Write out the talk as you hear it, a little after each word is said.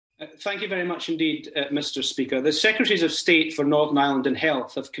Thank you very much indeed, Mr. Speaker. The Secretaries of State for Northern Ireland and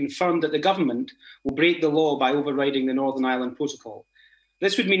Health have confirmed that the government will break the law by overriding the Northern Ireland Protocol.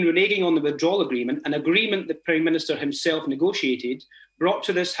 This would mean reneging on the withdrawal agreement, an agreement the Prime Minister himself negotiated, brought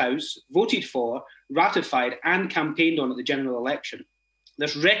to this House, voted for, ratified and campaigned on at the general election.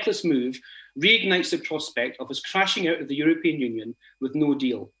 This reckless move reignites the prospect of us crashing out of the European Union with no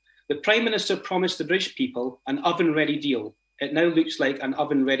deal. The Prime Minister promised the British people an oven-ready deal. It now looks like an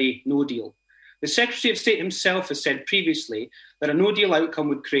oven-ready no deal. The Secretary of State himself has said previously that a no-deal outcome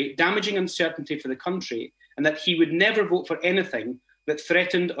would create damaging uncertainty for the country and that he would never vote for anything that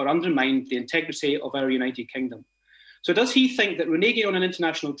threatened or undermined the integrity of our United Kingdom. So does he think that reneging on an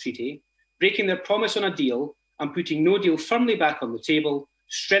international treaty, breaking their promise on a deal and putting no deal firmly back on the table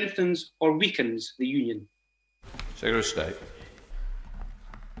strengthens or weakens the Union? Secretary of State.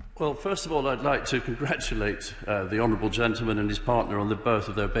 Well, first of all, I'd like to congratulate the honourable gentleman and his partner on the birth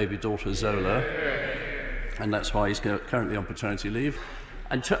of their baby daughter, Zola, and that's why he's currently on paternity leave.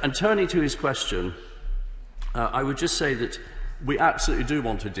 And turning to his question, I would just say that we absolutely do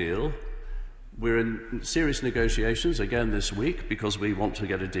want a deal. We're in serious negotiations again this week because we want to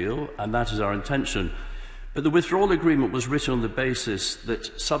get a deal, and that is our intention. But the withdrawal agreement was written on the basis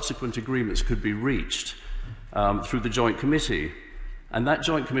that subsequent agreements could be reached through the Joint Committee. And that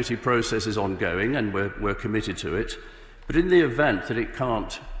Joint Committee process is ongoing, and we're committed to it. But in the event that it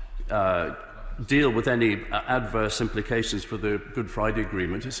can't deal with any adverse implications for the Good Friday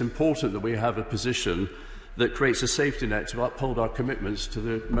Agreement, it's important that we have a position that creates a safety net to uphold our commitments to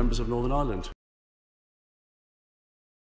the members of Northern Ireland.